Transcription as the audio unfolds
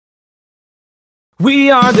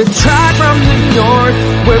We are the tribe from the north,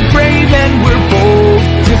 we're brave and we're bold.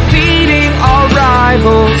 Defeating our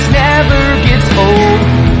rivals never gets old.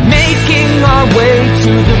 Making our way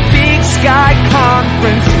to the Big Sky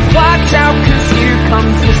Conference. Watch out, 'cause here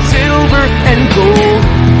comes the silver and gold.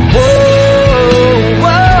 Whoa,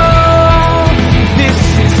 whoa. This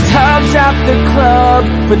is Tubbs at the Club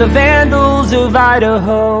for the Vandals of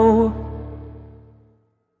Idaho.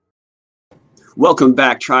 Welcome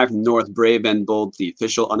back, Tribe from the North, Brave and Bold, the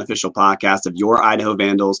official, unofficial podcast of your Idaho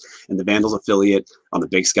Vandals and the Vandals affiliate on the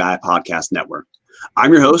Big Sky Podcast Network.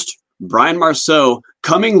 I'm your host, Brian Marceau,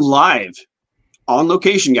 coming live on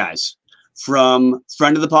location, guys, from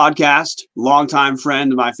friend of the podcast, longtime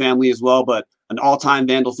friend of my family as well, but an all-time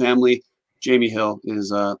Vandal family. Jamie Hill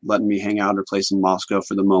is letting me hang out at her place in Moscow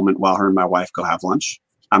for the moment while her and my wife go have lunch.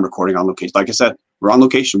 I'm recording on location. Like I said, we're on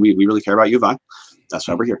location. We really care about you, Vi. That's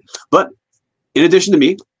why we're here. But in addition to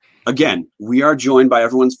me, again, we are joined by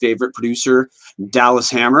everyone's favorite producer, Dallas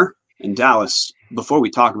Hammer. And Dallas, before we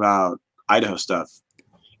talk about Idaho stuff,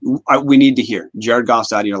 we need to hear Jared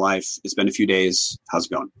Goff's out of your life. It's been a few days. How's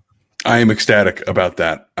it going? I am ecstatic about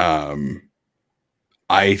that.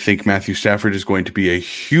 I think Matthew Stafford is going to be a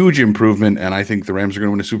huge improvement, and I think the Rams are going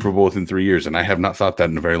to win a Super Bowl within 3 years, and I have not thought that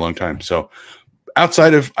in a very long time. So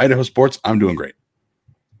outside of Idaho sports, I'm doing great.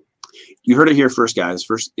 You heard it here first, guys.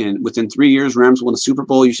 Within 3 years, Rams won a Super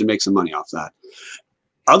Bowl. You should make some money off that.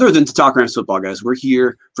 Other than to talk Rams football, guys, we're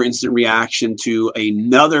here for instant reaction to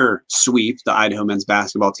another sweep the Idaho men's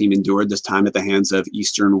basketball team endured, this time at the hands of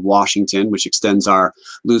Eastern Washington, which extends our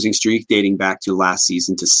losing streak dating back to last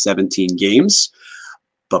season to 17 games.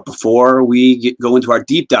 But before we go into our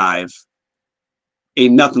deep dive,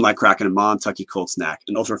 ain't nothing like cracking a Montucky Cold Snack,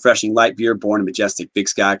 an ultra-refreshing light beer born in majestic Big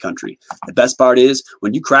Sky country. The best part is,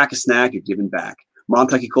 when you crack a snack, you're giving back.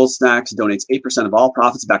 Montucky Cold Snacks donates 8% of all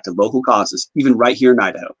profits back to local causes, even right here in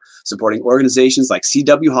Idaho, supporting organizations like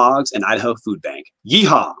CW Hogs and Idaho Food Bank.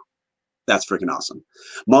 Yeehaw! That's freaking awesome.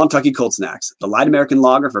 Montucky Cold Snacks, the light American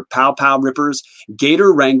lager for pow pow rippers,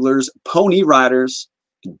 gator wranglers, pony riders,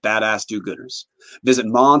 and badass do-gooders. Visit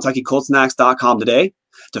MontuckyColdSnacks.com today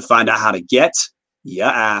to find out how to get ya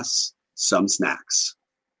ass some snacks.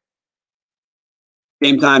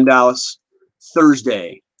 Game time, Dallas.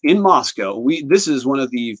 Thursday in Moscow. This is one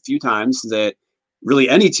of the few times that really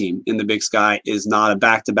any team in the Big Sky is not a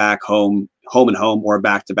back-to-back home and home, or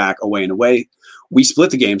back-to-back away and away. We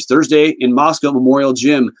split the games. Thursday in Moscow Memorial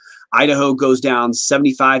Gym, Idaho goes down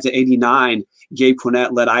 75-89. Gabe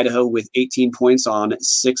Quinnett led Idaho with 18 points on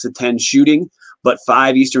 6 of 10 shooting. But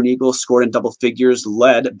 5 Eastern Eagles scored in double figures,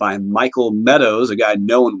 led by Michael Meadows, a guy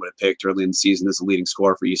no one would have picked early in the season as the leading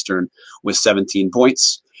scorer for Eastern, with 17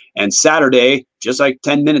 points. And Saturday, just like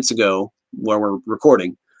 10 minutes ago, where we're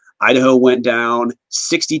recording, Idaho went down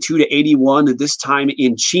 62-81, this time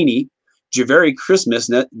in Cheney. Javeri Christmas,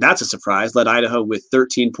 that's a surprise, led Idaho with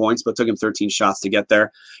 13 points, but took him 13 shots to get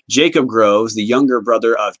there. Jacob Groves, the younger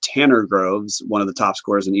brother of Tanner Groves, one of the top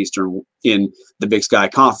scorers in Eastern in the Big Sky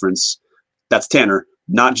Conference. That's Tanner,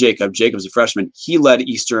 not Jacob. Jacob's a freshman. He led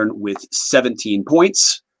Eastern with 17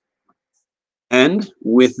 points. And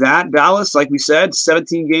with that, Dallas, like we said,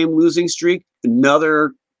 17-game losing streak,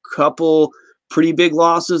 another couple pretty big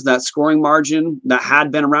losses. That scoring margin that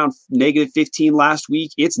had been around -15 last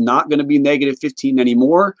week, it's not going to be -15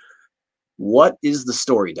 anymore. What is the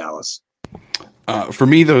story, Dallas? For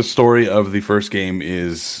me, the story of the first game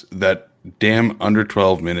is that damn under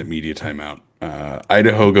 12-minute media timeout.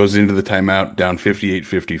 Idaho goes into the timeout down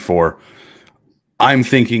 58-54. I'm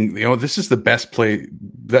thinking, this is the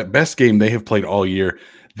best game they have played all year.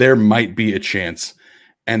 There might be a chance.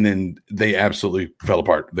 And then they absolutely fell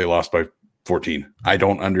apart. They lost by 14. I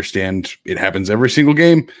don't understand. It happens every single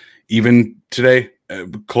game. Even today,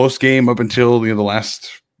 close game up until the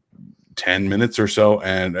last 10 minutes or so.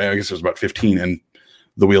 And I guess it was about 15 and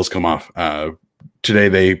the wheels come off. Today,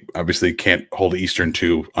 they obviously can't hold Eastern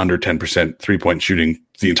to under 10% three-point shooting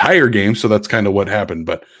the entire game, so that's kind of what happened.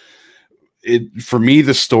 But for me,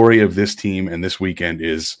 the story of this team and this weekend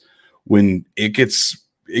is when it gets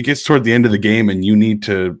toward the end of the game and you need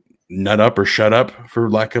to nut up or shut up,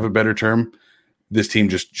 for lack of a better term, this team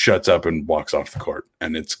just shuts up and walks off the court.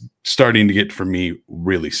 And it's starting to get, for me,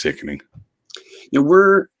 really sickening.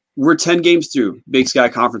 We're 10 games through Big Sky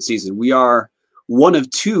Conference season. We are one of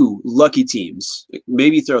 2 lucky teams.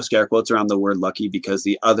 Maybe throw scare quotes around the word lucky, because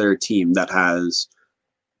the other team that has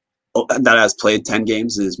played 10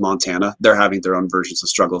 games is Montana. They're having their own versions of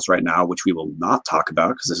struggles right now, which we will not talk about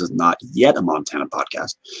because this is not yet a Montana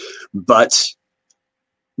podcast. But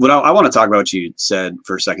what I want to talk about what you said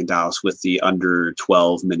for a second, Dallas, with the under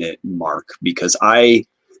 12-minute mark, because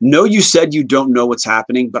No, you said you don't know what's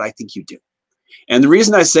happening, but I think you do. And the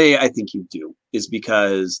reason I say I think you do is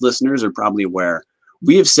because listeners are probably aware.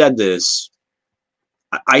 We have said this.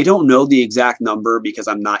 I don't know the exact number because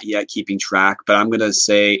I'm not yet keeping track, but I'm going to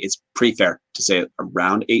say it's pretty fair to say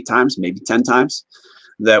around 8 times, maybe 10 times,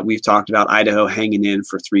 that we've talked about Idaho hanging in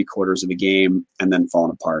for 3/4 of a game and then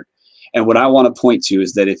falling apart. And what I want to point to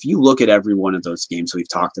is that if you look at every one of those games we've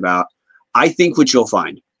talked about, I think what you'll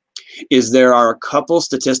find is there are a couple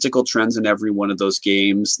statistical trends in every one of those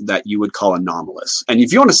games that you would call anomalous. And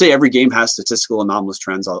if you want to say every game has statistical anomalous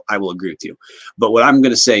trends, I will agree with you. But what I'm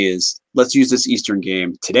going to say is, let's use this Eastern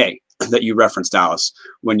game today that you referenced, Dallas,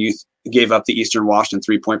 when you gave up the Eastern Washington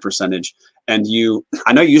 3-point percentage. And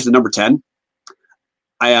I know you used the number 10.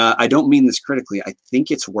 I don't mean this critically. I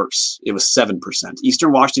think it's worse. It was 7%.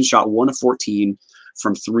 Eastern Washington shot 1 of 14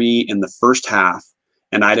 from 3 in the first half,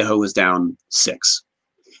 and Idaho was down 6.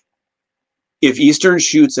 If Eastern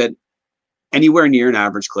shoots at anywhere near an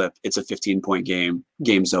average clip, it's a 15-point game.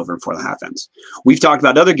 Game's over before the half ends. We've talked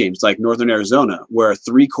about other games like Northern Arizona, where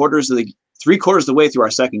 3/4 of the way through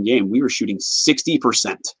our second game, we were shooting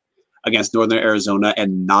 60% against Northern Arizona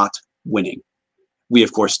and not winning. We,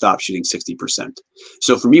 of course, stopped shooting 60%.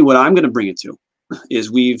 So for me, what I'm going to bring it to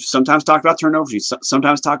is we've sometimes talked about turnovers. We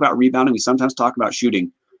sometimes talk about rebounding. We sometimes talk about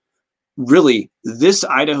shooting. Really, this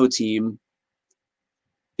Idaho team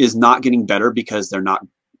is not getting better because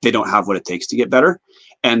they don't have what it takes to get better.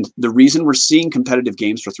 And the reason we're seeing competitive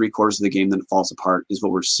games for 3/4 of the game, then it falls apart, is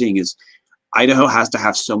what we're seeing is Idaho has to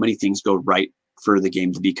have so many things go right for the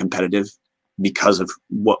game to be competitive because of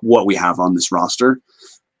what we have on this roster,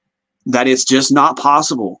 that it's just not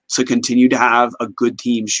possible to continue to have a good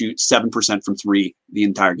team shoot 7% from 3 the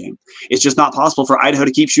entire game. It's just not possible for Idaho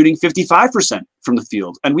to keep shooting 55% from the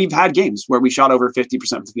field. And we've had games where we shot over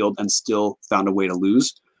 50% from the field and still found a way to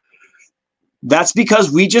lose. That's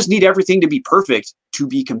because we just need everything to be perfect to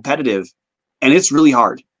be competitive. And it's really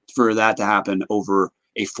hard for that to happen over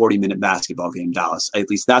a 40-minute basketball game, Dallas. At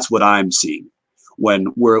least that's what I'm seeing. When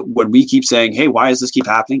we keep saying, hey, why does this keep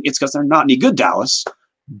happening? It's because they're not any good, Dallas.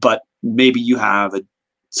 But maybe you have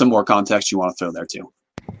some more context you want to throw there too.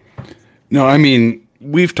 No, I mean,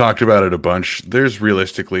 we've talked about it a bunch. There's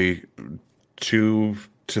realistically 2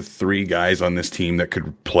 to 3 guys on this team that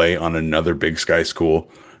could play on another Big Sky school.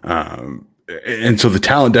 And so the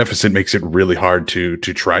talent deficit makes it really hard to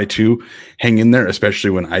try to hang in there, especially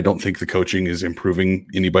when I don't think the coaching is improving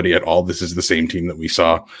anybody at all. This is the same team that we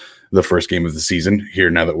saw the first game of the season here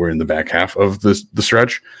now that we're in the back half of the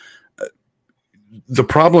stretch. The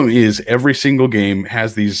problem is every single game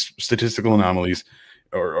has these statistical anomalies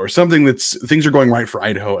or something things are going right for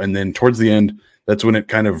Idaho. And then towards the end, that's when it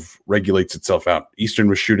kind of regulates itself out. Eastern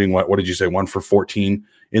was shooting, what did you say, 1 for 14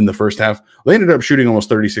 in the first half. They ended up shooting almost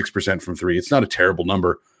 36% from 3. It's not a terrible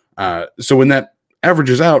number. So when that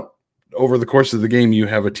averages out over the course of the game, you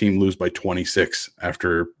have a team lose by 26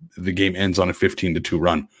 after the game ends on a 15-2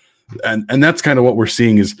 run. And that's kind of what we're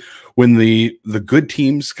seeing is when the good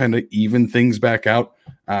teams kind of even things back out,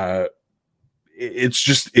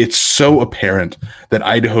 it's so apparent that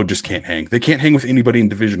Idaho just can't hang. They can't hang with anybody in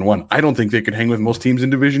Division I. I don't think they could hang with most teams in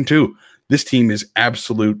Division II. This team is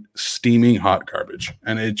absolute steaming hot garbage.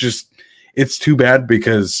 And it's too bad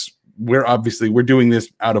because we're doing this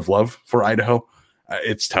out of love for Idaho.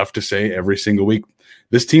 It's tough to say every single week,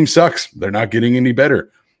 this team sucks. They're not getting any better.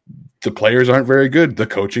 The players aren't very good. The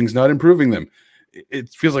coaching's not improving them. It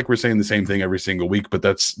feels like we're saying the same thing every single week, but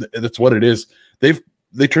that's what it is.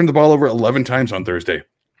 They turned the ball over 11 times on Thursday.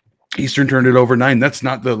 Eastern turned it over 9. That's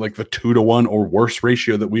not the 2-to-1 or worse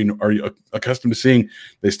ratio that we are accustomed to seeing.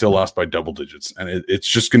 They still lost by double digits, and it's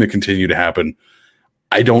just going to continue to happen.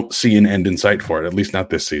 I don't see an end in sight for it, at least not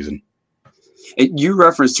this season. You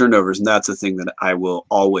referenced turnovers, and that's a thing that I will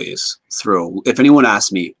always throw. If anyone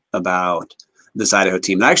asks me about this Idaho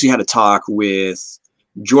team, I actually had a talk with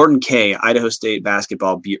Jordan Kay, Idaho State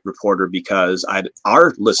basketball beat reporter, because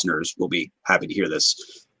our listeners will be happy to hear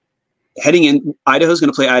this. Heading in, Idaho's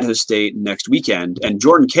going to play Idaho State next weekend, and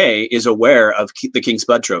Jordan Kay is aware of the King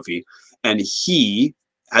Spud Trophy, and he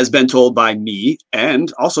has been told by me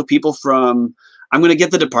and also people from, I'm going to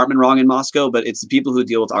get the department wrong in Moscow, but it's the people who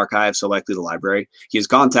deal with archives, so likely the library. He has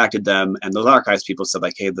contacted them, and those archives people said,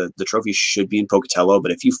 hey, the trophy should be in Pocatello,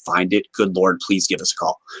 but if you find it, good Lord, please give us a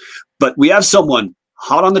call. But we have someone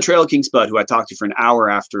hot on the trail of King Spud who I talked to for an hour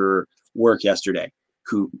after work yesterday,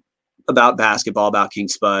 about basketball, about King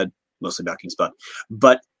Spud, mostly about King Spud.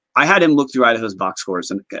 But I had him look through Idaho's box scores,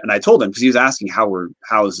 and I told him, because he was asking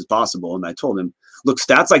how is this possible, and I told him, look,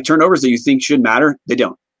 stats like turnovers that you think should matter, they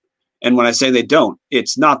don't. And when I say they don't,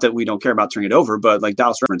 it's not that we don't care about turning it over, but like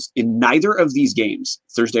Dallas referenced, in neither of these games,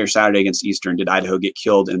 Thursday or Saturday against Eastern, did Idaho get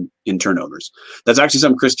killed in turnovers. That's actually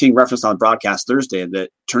something Chris King referenced on the broadcast Thursday, that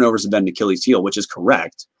turnovers have been an Achilles heel, which is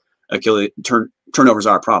correct. Turnovers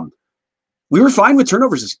are a problem. We were fine with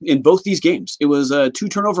turnovers in both these games. It was a 2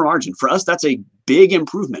 turnover margin. For us, that's a big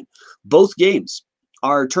improvement. Both games,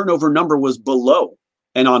 our turnover number was below,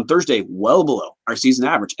 and on Thursday, well below our season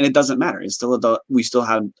average. And it doesn't matter. It's still we still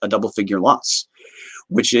had a double-figure loss,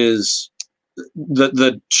 which is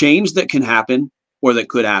the change that can happen or that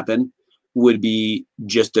could happen would be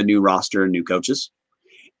just a new roster and new coaches.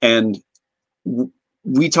 And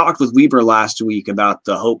we talked with Weber last week about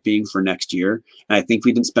the hope being for next year. And I think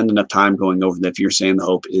we didn't spend enough time going over that. If you're saying the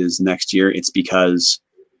hope is next year, it's because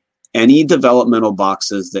any developmental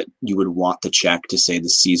boxes that you would want to check to say the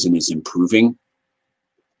season is improving,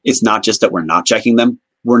 it's not just that we're not checking them,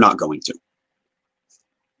 we're not going to.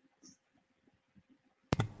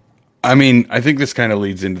 I mean, I think this kind of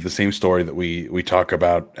leads into the same story that we talk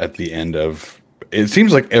about at the end of, it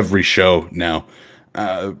seems like every show now.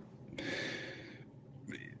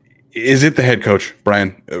 Is it the head coach,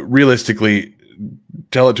 Brian? Realistically,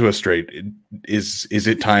 tell it to us straight. Is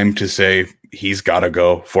it time to say he's got to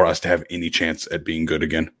go for us to have any chance at being good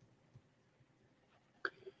again?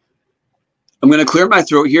 I'm going to clear my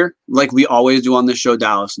throat here, like we always do on this show,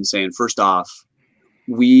 Dallas, and saying, first off,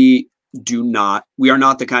 we are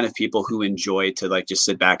not the kind of people who enjoy to like just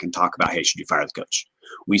sit back and talk about, hey, should you fire the coach?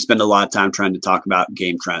 We spend a lot of time trying to talk about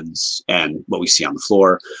game trends and what we see on the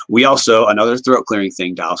floor. We also, another throat clearing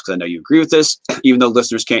thing, Dallas, because I know you agree with this, even though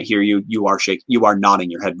listeners can't hear you, you are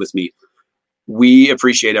nodding your head with me. We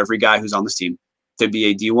appreciate every guy who's on this team. To be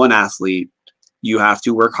a D1 athlete, you have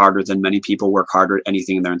to work harder than many people work harder at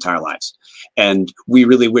anything in their entire lives. And we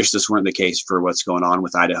really wish this weren't the case for what's going on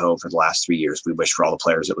with Idaho for the last 3 years. We wish for all the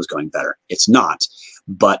players it was going better. It's not.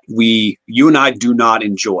 But you and I do not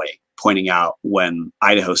enjoy pointing out when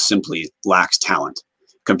Idaho simply lacks talent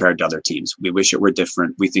compared to other teams. We wish it were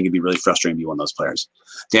different. We think it'd be really frustrating to be one of those players.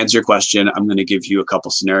 To answer your question, I'm going to give you a couple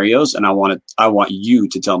scenarios, and I want you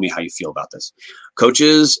to tell me how you feel about this.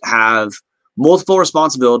 Coaches have multiple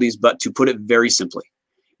responsibilities, but to put it very simply,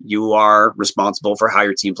 you are responsible for how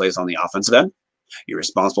your team plays on the offensive end. You're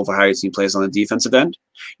responsible for how your team plays on the defensive end.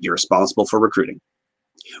 You're responsible for recruiting.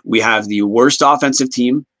 We have the worst offensive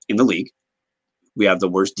team in the league. We have the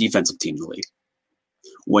worst defensive team in the league.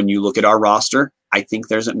 When you look at our roster, I think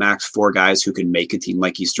there's at max 4 guys who can make a team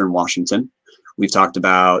like Eastern Washington. We've talked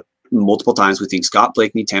about multiple times. We think Scott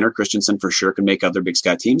Blakeney, Tanner Christensen for sure can make other Big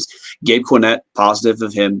Sky teams. Gabe Quinnett, positive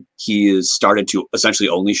of him. He has started to essentially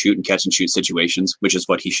only shoot and catch and shoot situations, which is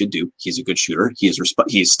what he should do. He's a good shooter.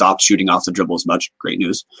 He's stopped shooting off the dribble as much. Great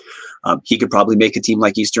news. He could probably make a team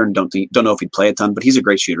like Eastern. Don't know if he'd play a ton, but he's a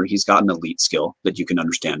great shooter. He's got an elite skill that you can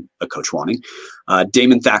understand a coach wanting.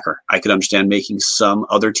 Damon Thacker, I could understand making some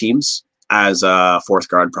other teams as a 4th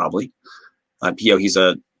guard probably. He's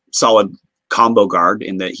a solid combo guard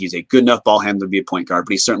in that he's a good enough ball handler to be a point guard,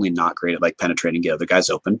 but he's certainly not great at like penetrating, get other guys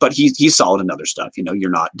open, but he's solid in other stuff. You're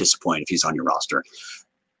not disappointed if he's on your roster.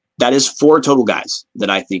 That is 4 total guys that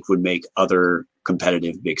I think would make other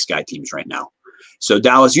competitive Big Sky teams right now. So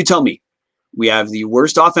Dallas, you tell me, we have the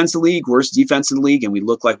worst offense in the league, worst defense in the league, and we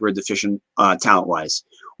look like we're deficient talent wise.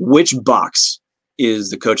 Which box is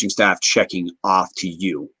the coaching staff checking off to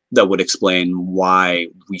you that would explain why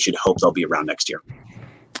we should hope they'll be around next year?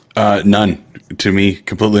 None. To me,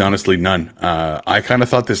 completely honestly, none. I kind of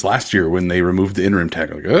thought this last year when they removed the interim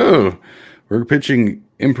tag. Like, oh, we're pitching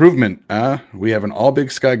improvement. We have an all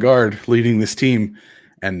Big Sky guard leading this team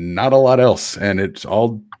and not a lot else. And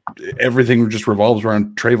everything just revolves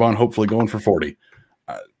around Trayvon hopefully going for 40.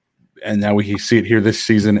 And now we see it here this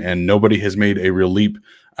season, and nobody has made a real leap.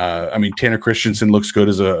 Tanner Christensen looks good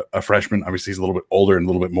as a freshman. Obviously, he's a little bit older and a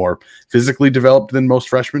little bit more physically developed than most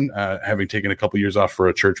freshmen, having taken a couple years off for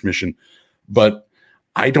a church mission. But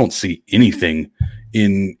I don't see anything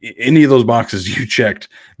in any of those boxes you checked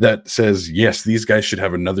that says, yes, these guys should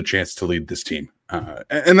have another chance to lead this team.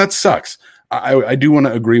 And that sucks. I do want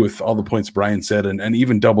to agree with all the points Brian said and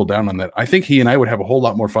even double down on that. I think he and I would have a whole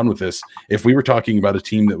lot more fun with this if we were talking about a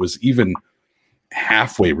team that was even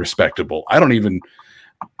halfway respectable.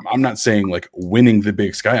 I'm not saying like winning the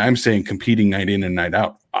Big Sky. I'm saying competing night in and night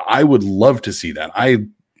out. I would love to see that.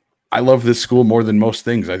 I love this school more than most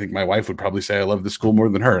things. I think my wife would probably say I love this school more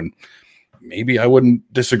than her. And maybe I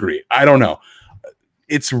wouldn't disagree. I don't know.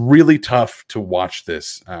 It's really tough to watch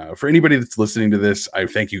this. For anybody that's listening to this, I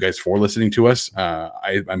thank you guys for listening to us.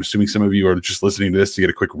 I'm assuming some of you are just listening to this to get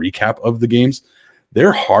a quick recap of the games.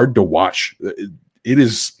 They're hard to watch. It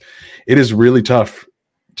is really tough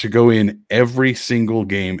to go in every single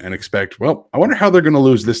game and expect, well, I wonder how they're going to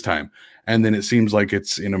lose this time. And then it seems like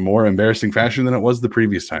it's in a more embarrassing fashion than it was the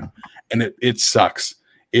previous time. And it sucks.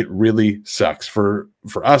 It really sucks for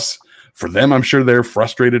us. For them, I'm sure they're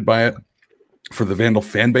frustrated by it. For the Vandal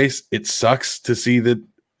fan base, it sucks to see that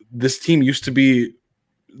this team used to be,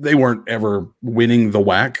 they weren't ever winning the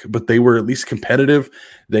WAC, but they were at least competitive.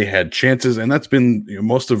 They had chances, and that's been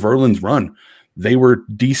most of Verlin's run. They were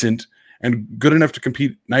decent and good enough to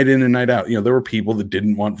compete night in and night out. There were people that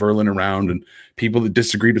didn't want Verlin around and people that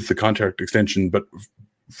disagreed with the contract extension, but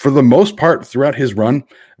for the most part throughout his run,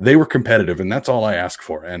 they were competitive, and that's all I ask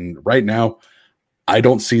for. And right now, I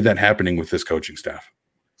don't see that happening with this coaching staff.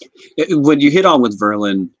 What you hit on with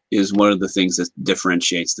Verlin is one of the things that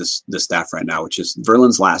differentiates this staff right now, which is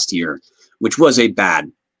Verlin's last year, which was a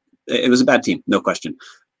bad team, no question.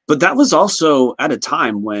 But that was also at a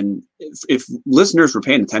time when, if listeners were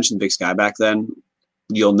paying attention to Big Sky back then,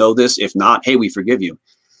 you'll know this. If not, hey, we forgive you.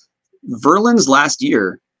 Verlin's last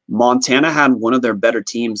year, Montana had one of their better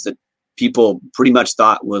teams that people pretty much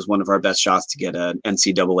thought was one of our best shots to get an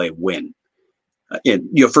NCAA win.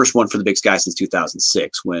 First one for the Big Sky since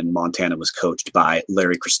 2006, when Montana was coached by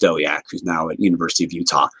Larry Krystoyak, who's now at University of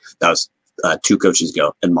Utah. That was 2 coaches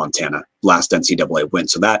ago in Montana, last NCAA win.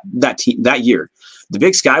 So that year, the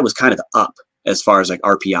Big Sky was kind of up as far as like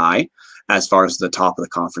RPI, as far as the top of the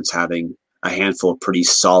conference having a handful of pretty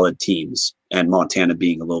solid teams, and Montana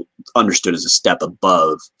being a little understood as a step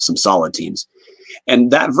above some solid teams.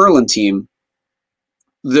 And that Verlin team,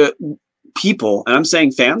 the people, and I'm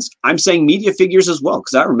saying fans, I'm saying media figures as well,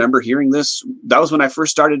 because I remember hearing this. That was when I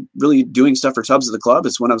first started really doing stuff for Tubbs of the Club.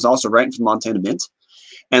 It's when I was also writing for Montana Mint.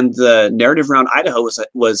 And the narrative around Idaho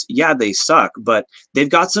was yeah, they suck, but they've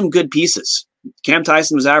got some good pieces. Cam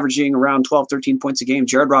Tyson was averaging around 12, 13 points a game.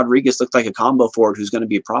 Jared Rodriguez looked like a combo forward who's going to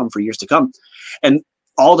be a problem for years to come. And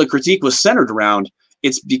all the critique was centered around,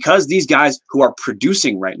 it's because these guys who are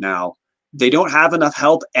producing right now, they don't have enough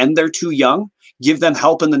help and they're too young. Give them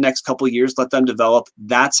help in the next couple of years, let them develop.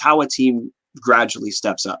 That's how a team gradually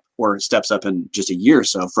steps up in just a year or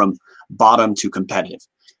so from bottom to competitive.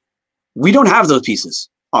 We don't have those pieces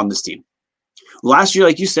on this team. Last year,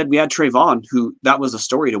 like you said, we had Trayvon, who that was a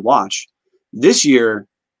story to watch. This year,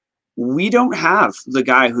 we don't have the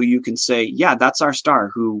guy who you can say, yeah, that's our star,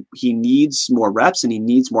 who he needs more reps and he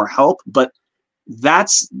needs more help, but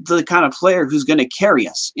that's the kind of player who's going to carry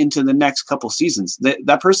us into the next couple seasons.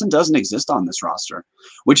 That person doesn't exist on this roster,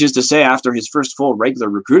 which is to say, after his first full regular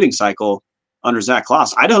recruiting cycle under Zach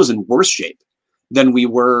Kloss, Idaho's in worse shape than we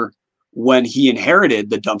were when he inherited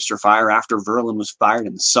the dumpster fire after Verlin was fired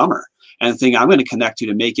in the summer. And the thing I'm going to connect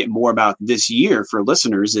to make it more about this year for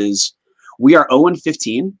listeners is we are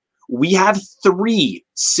 0-15. We have 3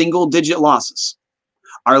 single-digit losses.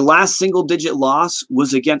 Our last single-digit loss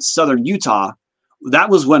was against Southern Utah. That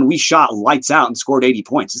was when we shot lights out and scored 80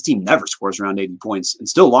 points. This team never scores around 80 points and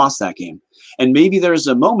still lost that game. And maybe there's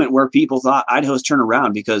a moment where people thought Idaho's turn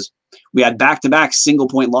around because we had back-to-back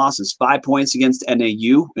single-point losses, 5 points against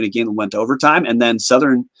NAU in a game that went to overtime, and then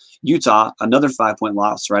Southern Utah, another 5-point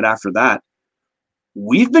loss right after that.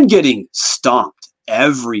 We've been getting stomped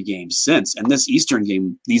every game since. And this Eastern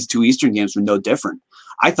game, these 2 Eastern games were no different.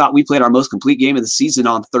 I thought we played our most complete game of the season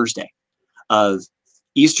on Thursday.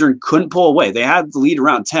 Eastern couldn't pull away. They had the lead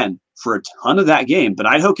around 10 for a ton of that game, but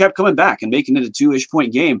Idaho kept coming back and making it a 2-ish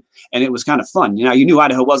point game. And it was kind of fun. You knew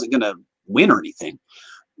Idaho wasn't going to win or anything,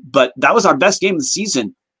 but that was our best game of the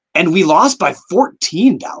season. And we lost by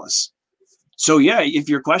 14, Dallas. So yeah, if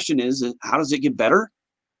your question is, how does it get better?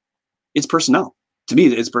 It's personnel. To me,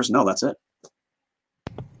 it's personnel. That's it.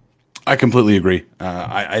 I completely agree.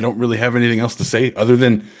 I don't really have anything else to say other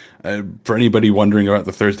than for anybody wondering about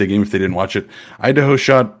the Thursday game, if they didn't watch it, Idaho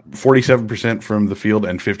shot 47% from the field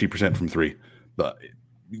and 50% from 3.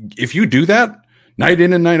 If you do that night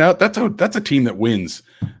in and night out, that's a team that wins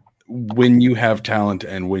when you have talent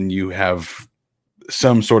and when you have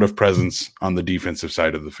some sort of presence on the defensive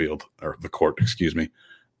side of the field or the court, excuse me.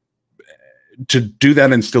 To do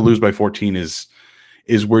that and still lose by 14 is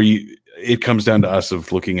where it comes down to us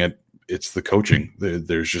of looking at, it's the coaching.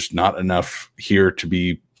 There's just not enough here to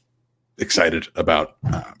be excited about.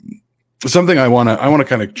 Something I want to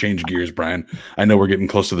kind of change gears, Brian. I know we're getting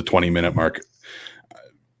close to the 20-minute mark.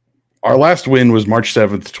 Our last win was March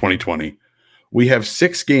 7th, 2020. We have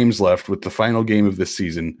 6 games left with the final game of this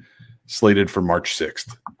season slated for March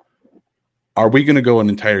 6th. Are we going to go an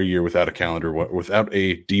entire year without a calendar, without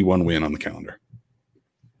a D1 win on the calendar?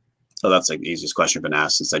 Oh, that's like the easiest question I've been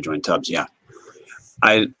asked since I joined Tubbs. Yeah.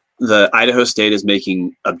 The Idaho State is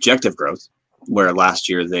making objective growth, where last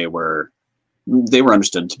year they were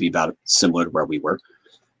understood to be about similar to where we were.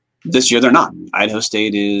 This year they're not. Idaho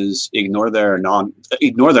State is ignore their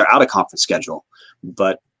out of conference schedule,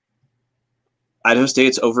 but Idaho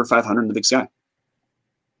State's over 500 in the Big Sky.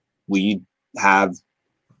 We have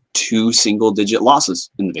 2 single-digit losses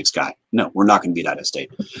in the Big Sky. No, we're not going to beat Idaho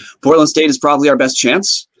State. Portland State is probably our best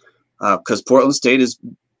chance because Portland State is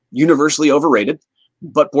universally overrated.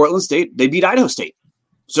 But Portland State, they beat Idaho State.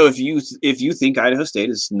 So if you think Idaho State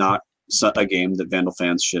is not a game that Vandal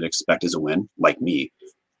fans should expect as a win, like me,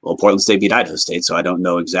 well, Portland State beat Idaho State, so I don't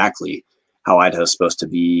know exactly how Idaho is supposed to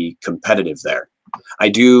be competitive there. I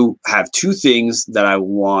do have 2 things that I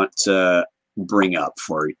want to bring up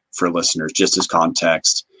for listeners, just as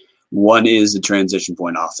context. One is the transition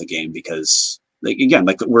point off the game because,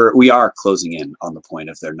 we are closing in on the point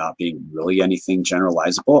of there not being really anything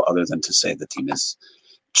generalizable other than to say the team is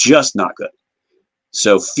just not good.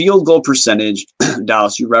 So field goal percentage,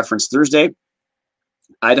 Dallas, you referenced Thursday.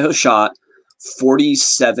 Idaho shot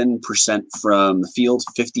 47% from the field,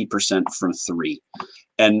 50% from 3.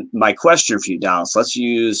 And my question for you, Dallas,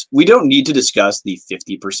 we don't need to discuss the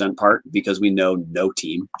 50% part because we know no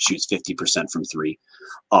team shoots 50% from 3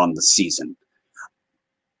 on the season.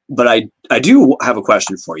 But I do have a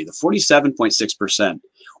question for you. The 47.6%,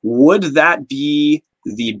 would that be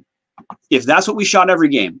if that's what we shot every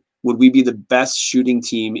game, would we be the best shooting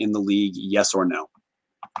team in the league? Yes or no?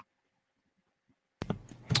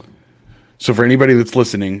 So for anybody that's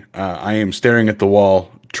listening, I am staring at the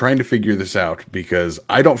wall trying to figure this out because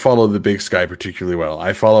I don't follow the Big Sky particularly well.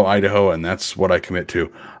 I follow Idaho, and that's what I commit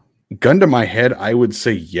to. Gun to my head, I would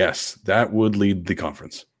say yes. That would lead the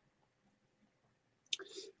conference.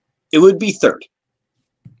 It would be 3rd.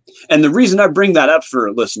 And the reason I bring that up for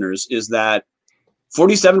listeners is that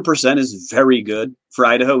 47% is very good for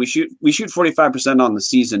Idaho. We shoot 45% on the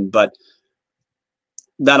season, but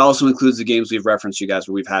that also includes the games we've referenced, you guys,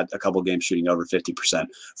 where we've had a couple games shooting over 50%.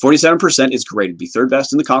 47% is great. It'd be 3rd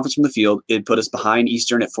best in the conference from the field. It'd put us behind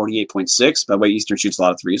Eastern at 48.6. By the way, Eastern shoots a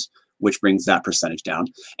lot of 3s, which brings that percentage down.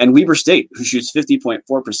 And Weber State, who shoots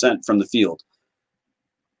 50.4% from the field,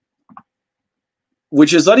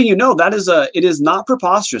 which is letting you know that it is not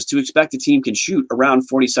preposterous to expect a team can shoot around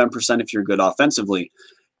 47% if you're good offensively.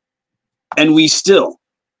 And we still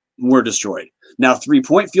were destroyed. Now,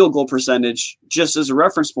 3-point field goal percentage, just as a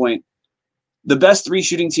reference point, the best 3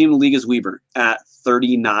 shooting team in the league is Weber at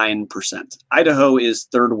 39%. Idaho is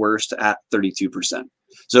 3rd worst at 32%.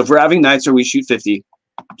 So if we're having nights where we shoot 50,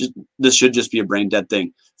 this should just be a brain dead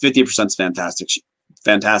thing. 50% is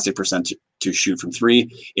fantastic percent to shoot from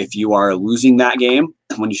 3. If you are losing that game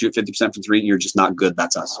when you shoot 50% from 3, you're just not good.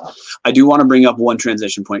 That's us. I do want to bring up one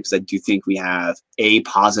transition point because I do think we have a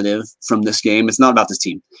positive from this game. It's not about this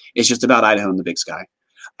team. It's just about Idaho and the Big Sky.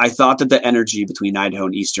 I thought that the energy between Idaho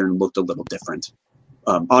and Eastern looked a little different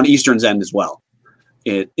on Eastern's end as well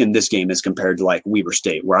in this game as compared to like Weber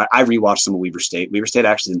State, where I rewatched some of Weber State. Weber State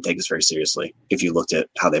actually didn't take us very seriously if you looked at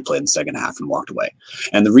how they played in the second half and walked away.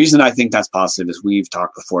 And the reason I think that's positive is we've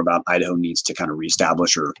talked before about Idaho needs to kind of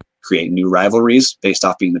reestablish or create new rivalries based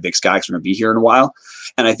off being the Big Sky because we're going to be here in a while.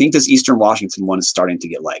 And I think this Eastern Washington one is starting to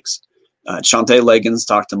get legs. Shante Leggins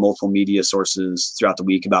talked to multiple media sources throughout the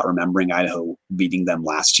week about remembering Idaho beating them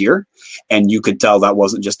last year. And you could tell that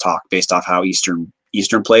wasn't just talk based off how Eastern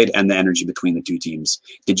played and the energy between the 2 teams.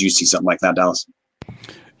 Did you see something like that, Dallas?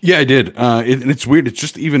 Yeah, I did. And it's weird. It's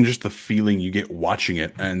just the feeling you get watching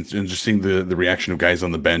it and just seeing the reaction of guys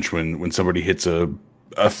on the bench when somebody hits a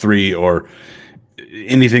 3 or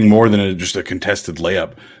anything more than just a contested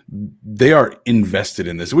layup. They are invested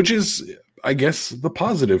in this, which is, I guess, the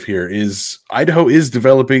positive here is Idaho is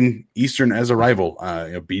developing Eastern as a rival,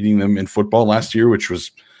 beating them in football last year, which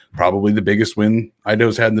was probably the biggest win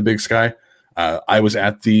Idaho's had in the Big Sky. I was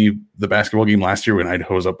at the basketball game last year when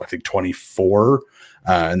Idaho was up, I think, 24,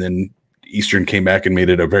 and then Eastern came back and made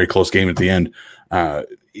it a very close game at the end.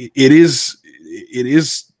 It is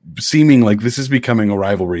seeming like this is becoming a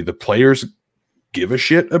rivalry. The players give a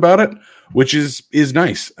shit about it, which is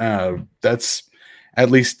nice. That's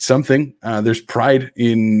at least something. There's pride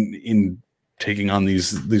in taking on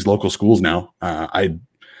these local schools now. I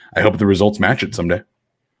hope the results match it someday.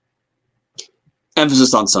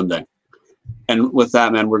 Emphasis on Sunday. And with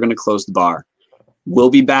that, man, we're going to close the bar. We'll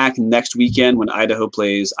be back next weekend when Idaho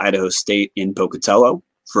plays Idaho State in Pocatello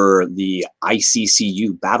for the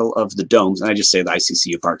ICCU Battle of the Domes. And I just say the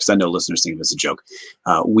ICCU part because I know listeners think of it as a joke.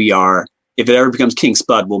 If it ever becomes King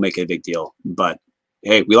Spud, we'll make it a big deal. But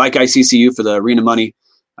hey, we like ICCU for the arena money.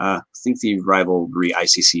 I think the rivalry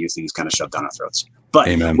ICCU thing is kind of shoved down our throats. But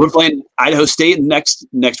Amen. We're playing Idaho State next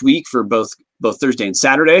week for both Thursday and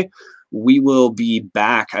Saturday. We will be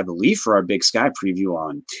back, I believe, for our Big Sky preview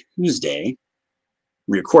on Tuesday.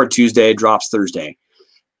 record Tuesday, drops Thursday.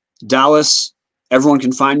 Dallas, everyone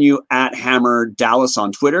can find you at Hammer Dallas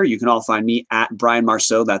on Twitter. You can all find me at Brian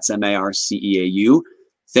Marceau. That's Marceau.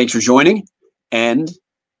 Thanks for joining. And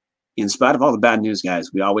in spite of all the bad news,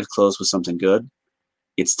 guys, we always close with something good.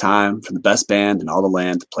 It's time for the best band in all the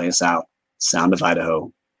land to play us out. Sound of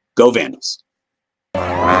Idaho. Go Vandals.